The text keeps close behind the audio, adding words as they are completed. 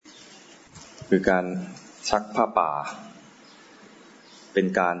คือการชักผ้าป่าเป็น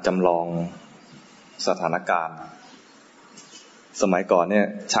การจำลองสถานการณ์สมัยก่อนเนี่ย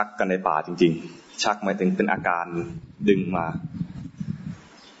ชักกันในป่าจริงๆชักหมายถึงเป็นอาการดึงมา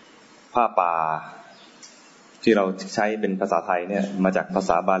ผ้าป่าที่เราใช้เป็นภาษาไทยเนี่ยมาจากภาษ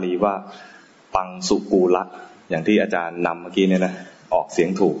าบาลีว่าปังสุกูละอย่างที่อาจารย์นำเมื่อกี้เนี่ยนะออกเสียง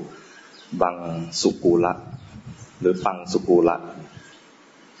ถูกบังสุกูละหรือปังสุกูละ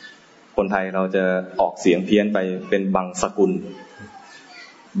คนไทยเราจะออกเสียงเพี้ยนไปเป็นบังสกุล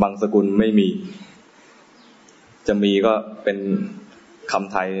บังสกุลไม่มีจะมีก็เป็นค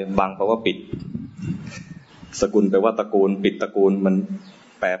ำไทยบังแปลว่าปิดสกุลแปลว่าตระกูลปิดตระกูลมัน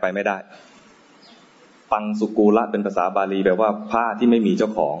แปลไปไม่ได้ปังสุกูละเป็นภาษาบาลีแปลว่าผ้าที่ไม่มีเจ้า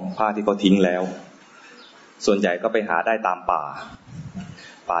ของผ้าที่เขาทิ้งแล้วส่วนใหญ่ก็ไปหาได้ตามป่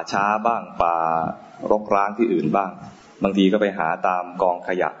าช้าบ้างป่ารกร้างที่อื่นบ้างบางทีก็ไปหาตามกองข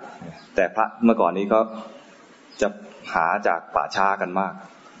ยะแต่พระเมื่อก่อนนี้ก็จะหาจากป่าช้ากันมาก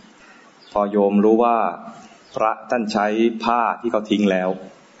พอโยมรู้ว่าพระท่านใช้ผ้าที่เขาทิ้งแล้ว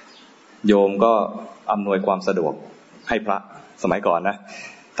โยมก็อำนวยความสะดวกให้พระสมัยก่อนนะ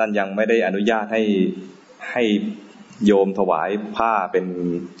ท่านยังไม่ได้อนุญาตให้โยมถวายผ้าเป็น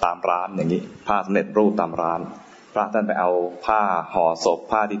ตามร้านอย่างนี้ผ้าสำเร็จรูปตามร้านพระท่านไปเอาผ้าห่อศพ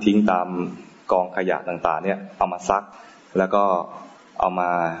ผ้าที่ทิ้งตามกองขยะต่างๆเนี่ยเอามาซักแล้วก็เอามา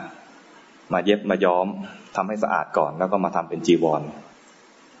เย็บมาย้อมทำให้สะอาดก่อนแล้วก็มาทำเป็นจีวร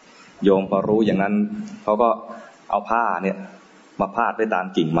โยมพอรู้อย่างนั้นเขาก็เอาผ้าเนี่ยมาพาดไว้ตาม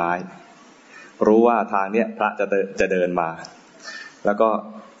กิ่งไม้รู้ว่าทางเนี้ยพระจะเดินมาแล้วก็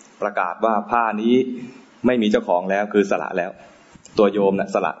ประกาศว่าผ้านี้ไม่มีเจ้าของแล้วคือสละแล้วตัวโยมน่ะ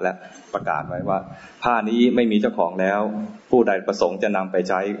สละแล้วประกาศไว้ว่าผ้านี้ไม่มีเจ้าของแล้วผู้ใดประสงค์จะนำไป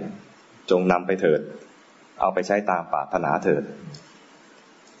ใช้จงนำไปเถิดเอาไปใช้ตามปรารถนาเถิด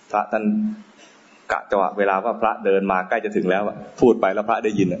พระท่านกะจังหวะเวลาว่าพระเดินมาใกล้จะถึงแล้วพูดไปแล้วพระไ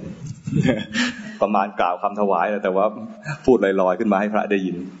ด้ยินประมาณกล่าวคำถวายแต่ว่าพูดลอยๆขึ้นมาให้พระได้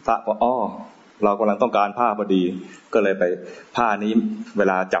ยินพระก็อ้อเรากำลังต้องการผ้าพอดีก็เลยไปผ้านี้เว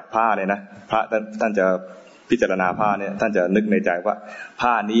ลาจับผ้าเนี่ยนะพระท่านจะพิจารณาผ้าเนี่ยท่านจะนึกในใจว่าผ้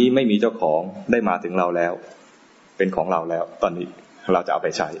านี้ไม่มีเจ้าของได้มาถึงเราแล้วเป็นของเราแล้วตอนนี้เราจะเอาไป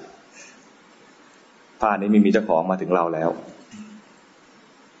ใช้ผ้านี้ไม่มีเจ้าของมาถึงเราแล้ว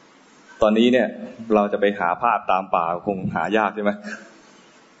ตอนนี้เนี่ยเราจะไปหาผ้าตามป่าคงหายากใช่ไหม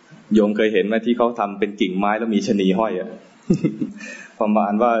โยมเคยเห็นไหมที่เขาทำเป็นกิ่งไม้แล้วมีชนีห้อยอ่ะ ประมา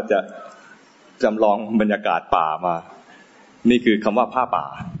ณว่าจะจำลองบรรยากาศป่ามานี่คือคำว่าผ้าป่า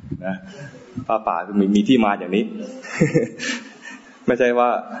นะผ้าป่าคือมีที่มาอย่างนี้ ไม่ใช่ว่า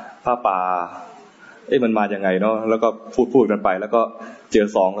ผ้าป่ามันมาอย่างไงเนาะแล้วก็พูดกันไปแล้วก็เจอ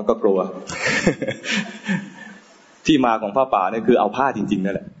ซองแล้วก็กลัว ที่มาของผ้าป่าเนี่ยคือเอาผ้าจริงๆ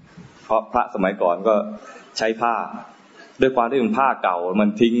นั่นแหละเพราะพระสมัยก่อนก็ใช้ผ้าด้วยความที่เป็นผ้าเก่ามัน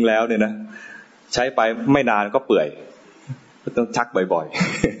ทิ้งแล้วเนี่ยนะใช้ไปไม่นานก็เปื่อยต้องชักบ่อย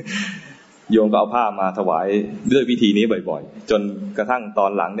ๆโยมก็เอาผ้ามาถวายด้วยวิธีนี้บ่อยๆจนกระทั่งตอ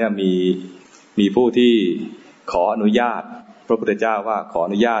นหลังเนี่ยมีผู้ที่ขออนุญาตพระพุทธเจ้าว่าขออ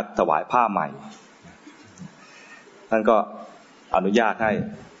นุญาตถวายผ้าใหม่ท่านก็อนุญาตให้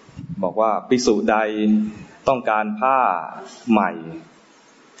บอกว่าภิกษุใดต้องการผ้าใหม่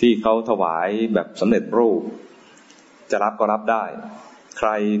ที่เขาถวายแบบสำเร็จรูปจะรับก็รับได้ใคร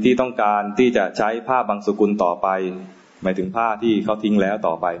ที่ต้องการที่จะใช้ผ้าบางสกุลต่อไปหมายถึงผ้าที่เขาทิ้งแล้ว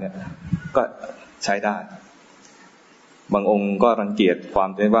ต่อไปเนี่ยก็ใช้ได้บางองค์ก็รังเกียจความ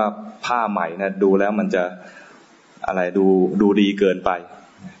ที่ว่าผ้าใหม่นะดูแล้วมันจะอะไรดูดีเกินไป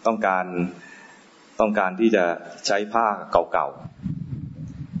ต้องการที่จะใช้ผ้าเก่า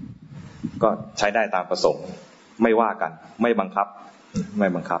ๆก็ใช้ได้ตามประสงค์ไม่ว่ากันไม่บังคั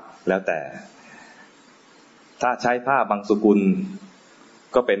บแล้วแต่ถ้าใช้ผ้าบางสกุล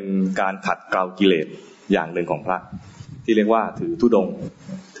ก็เป็นการขัดเกลากิเลสอย่างหนึ่งของพระที่เรียกว่าถือธุด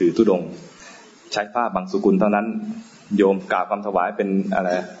งค์ใช้ผ้าบางสกุลเท่านั้นโยมกราบคำถวายเป็นอะไร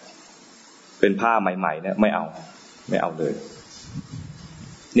เป็นผ้าใหม่ๆเนี่ยไม่เอาเลย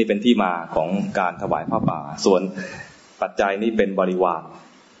นี่เป็นที่มาของการถวายผ้าป่าส่วนปัจจัยนี่เป็นบริวาร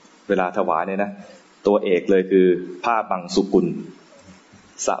เวลาถวายเนี่ยนะตัวเอกเลยคือผ้าบางสกุล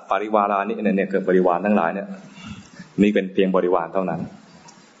สัปริวารานี่เนี่ยเกิดบริวารทั้งหลายเนี่ยนี่เป็นเพียงบริวารเท่านั้น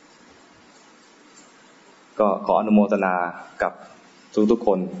ก็ขออนุโมทนากับทุกๆค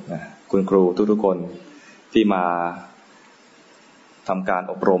นคุณครูทุกๆคนที่มาทำการ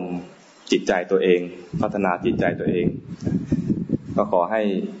อบรมจิตใจตัวเองพัฒนาจิตใจตัวเองก็ขอให้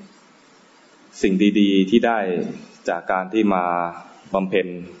สิ่งดีๆที่ได้จากการที่มาบำเพ็ญ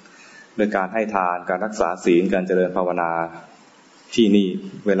โดยการให้ทานการรักษาศีลการเจริญภาวนาที่นี่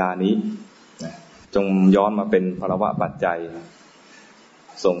เวลานี้ จงย้อนมาเป็นภรวะปัจจัย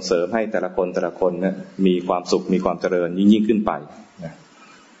ส่งเสริมให้แต่ละคนเนี่ยมีความสุขมีความเจริญยิ่งขึ้นไปนะ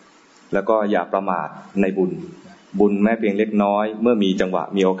แล้วก็อย่าประมาทในบุญแม้เพียงเล็กน้อยเมื่อมีจังหวะ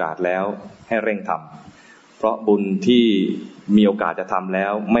มีโอกาสแล้วให้เร่งทำเพราะบุญที่มีโอกาสจะทำแล้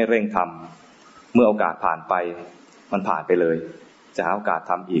วไม่เร่งทำเมื่อโอกาสผ่านไปมันผ่านไปเลยจะหาโอกาส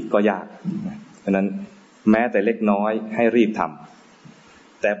ทำอีกก็ยากเพราะนั้นแม้แต่เล็กน้อยให้รีบท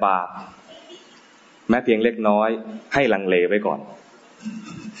ำแต่บาปแม้เพียงเล็กน้อยให้ลังเลไว้ก่อน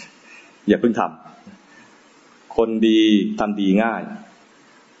อย่าเพิ่งทำคนดีทำดีง่าย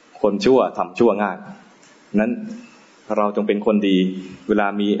คนชั่วทำชั่วง่ายนั้นเราจงเป็นคนดีเวลา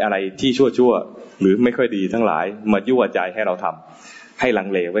มีอะไรที่ชั่วหรือไม่ค่อยดีทั้งหลายมายั่วใจให้เราทำให้ลัง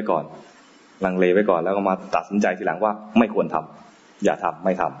เลไว้ก่อนแล้วก็มาตัดสินใจทีหลังว่าไม่ควรทำอย่าทำไ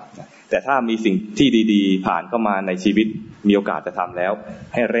ม่ทำแต่ถ้ามีสิ่งที่ดีๆผ่านเข้ามาในชีวิตมีโอกาสจะทำแล้ว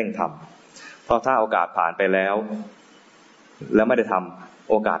ให้เร่งทำเพราะถ้าโอกาสผ่านไปแล้วไม่ได้ทำ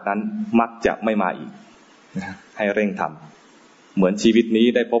โอกาสนั้นมักจะไม่มาอีกให้เร่งทำเหมือนชีวิตนี้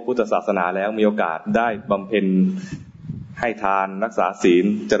ได้พบพุทธศาสนาแล้วมีโอกาสได้บำเพ็ญให้ทานรักษาศีล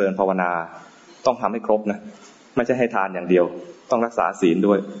เจริญภาวนาต้องทำให้ครบนะไม่ใช่ให้ทานอย่างเดียวต้องรักษาศีล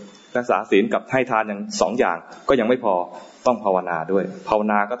ด้วยรักษาศีลกับให้ทานอย่างสองอย่างก็ยังไม่พอต้องภาวนาด้วยภาว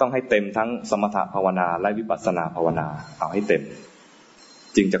นาก็ต้องให้เต็มทั้งสมถภาวนาและวิปัสสนาภาวนาเอาให้เต็ม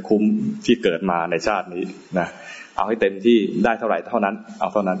จึงจะคุ้มที่เกิดมาในชาตินี้นะเอาให้เต็มที่ได้เท่าไหร่เท่านั้นเอา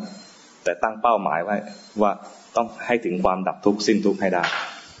เท่านั้นแต่ตั้งเป้าหมายไว้ว่าต้องให้ถึงความดับทุกข์สิ้นทุกข์ให้ได้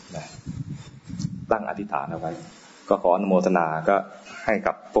นะตั้งอธิษฐานเอาไว้ก็ขออนุโมทนาก็ให้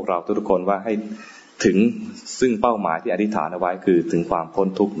กับพวกเราทุกคนว่าให้ถึงซึ่งเป้าหมายที่อธิษฐานเอาไว้คือถึงความพ้น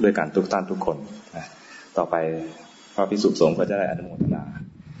ทุกข์ด้วยกันทุกท่านทุกคนนะต่อไปพระภิกษุสงฆ์ก็จะได้อนุโมทนา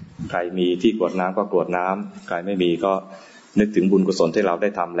ใครมีที่กรวดน้ำก็กรวดน้ำใครไม่มีก็นึกถึงบุญกุศลที่เราได้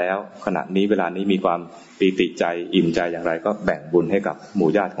ทำแล้วขณะนี้เวลานี้มีความปีติใจอิ่มใจอย่างไรก็แบ่งบุญให้กับหมู่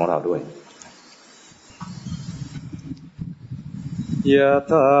ญาติของเราด้วยยะ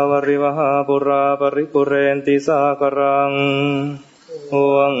ถาวริวหาปุราปริปุเรนติสากรัง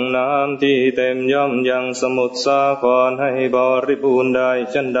ห่วงน้ำที่เต็มย่อมยังสมุทรสาครให้บริบูรณ์ได้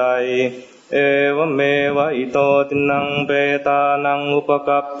ฉันใดเอวเมวะอิโตตินังเปตานังอุป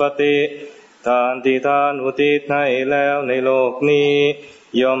กัปปติทานที่ทานอุทิศให้แล้วในโลกนี้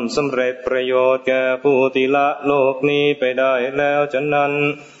ย่อมสำเร็จประโยชน์แก่ผู้ที่ละโลกนี้ไปได้แล้วฉะนั้น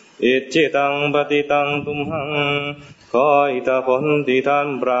อิจฉิตังปฏิตังตุมหังขออิทธิผลที่ท่าน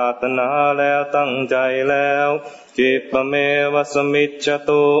ปรารถนาแล้วตั้งใจแล้วกิปเมวะสมิจฉ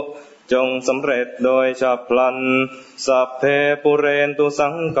ตุจงสำเร็จโดยฉับพลันสัพเพปุเรนตุสั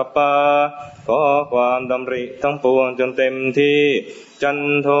งกปาขอความดำริทั้งปวงจนเต็มที่จัน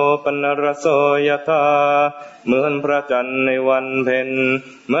โทปนรโสยถาเหมือนพระจันทร์ในวันเพ็ญ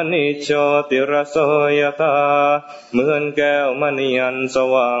มณิโชติรโสยถาเหมือนแก้วมณีอันส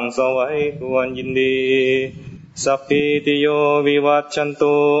ว่างไสวควรยินดีสัพพิติโยวิวัชชัน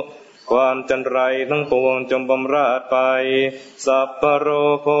ตุความจันไรทั้งปวงจงบำราดไปสัพพโร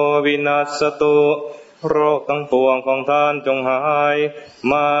โควินัสสตุโรคทั้งปวงของท่านจงหาย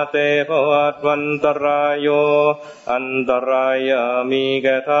มาเตภวัตวันตรายโยอันตรายมีแ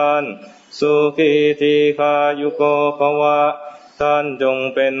ก่ท่านสุขีทีฆายุโกภวะท่านจง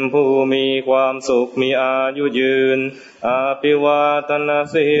เป็นผู้มีความสุขมีอายุยืนอาภิวาทนา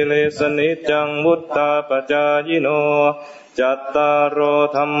สิเลสนิจังวุตตาปจายโนจัตตารโอ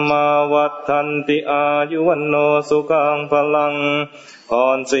ธรรมาวัฏฏันติอายุวันโนสุขังพลังพ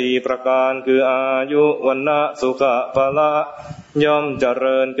รสี่ประการคืออายุวันนะสุขะพละย่อมเจ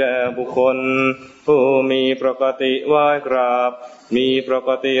ริญแก่บุคคลผู้มีปกติไหว้กราบมีปก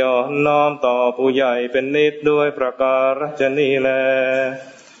ติอ่อนน้อมต่อผู้ใหญ่เป็นนิจด้วยประการฉนี้แล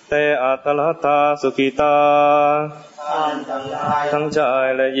แต่อัตถลัทธาสุขิตาทั้งชาย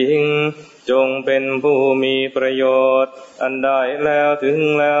และหญิงจงเป็นผู้มีประโยชน์อันได้แล้วถึง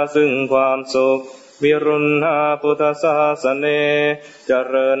แล้วซึ่งความสุขวิรุณหาพุทธศาสเนเจ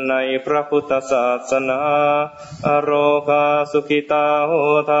ริญในพระพุทธศาสนาอโรคาสุขิตาโห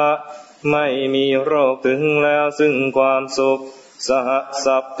ทะไม่มีโรคถึงแล้วซึ่งความสุขสห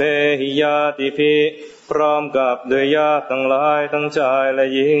สัพเพหิยาติภิพร้อมกับด้วยญาติทั้งหลายทั้งชายและ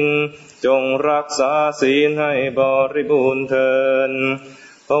หญิงจงรักษาศีลให้บริบูรณ์เถิด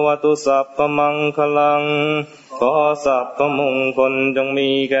ภวตุสัพพมังคลังขอสัพพมงคลจงมี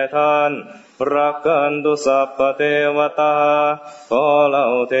แก่ท่านรักกันตุสัพพเทวตาขอเหล่า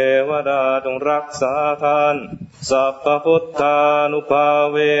เทวดาจงรักษาท่านสัพพพุทธานุภา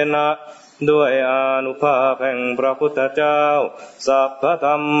เวนะด้วยอานุภาพแห่งพระพุทธเจ้าสัพพธ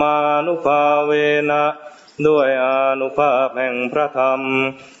รรมานุภาเวนะ ด้วยอานุภาพแห่งพระธรรม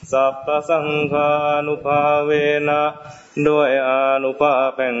สัพพสังฆานุภาเวนะด้วยอานุภา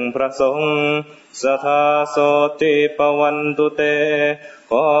พแห่งพระสงฆ์สัทธาโสติปวันตุเต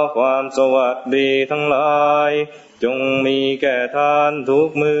ขอความสวัสดีทั้งหลายจงมีแก่ท่านทุก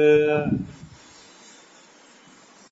เมื่อ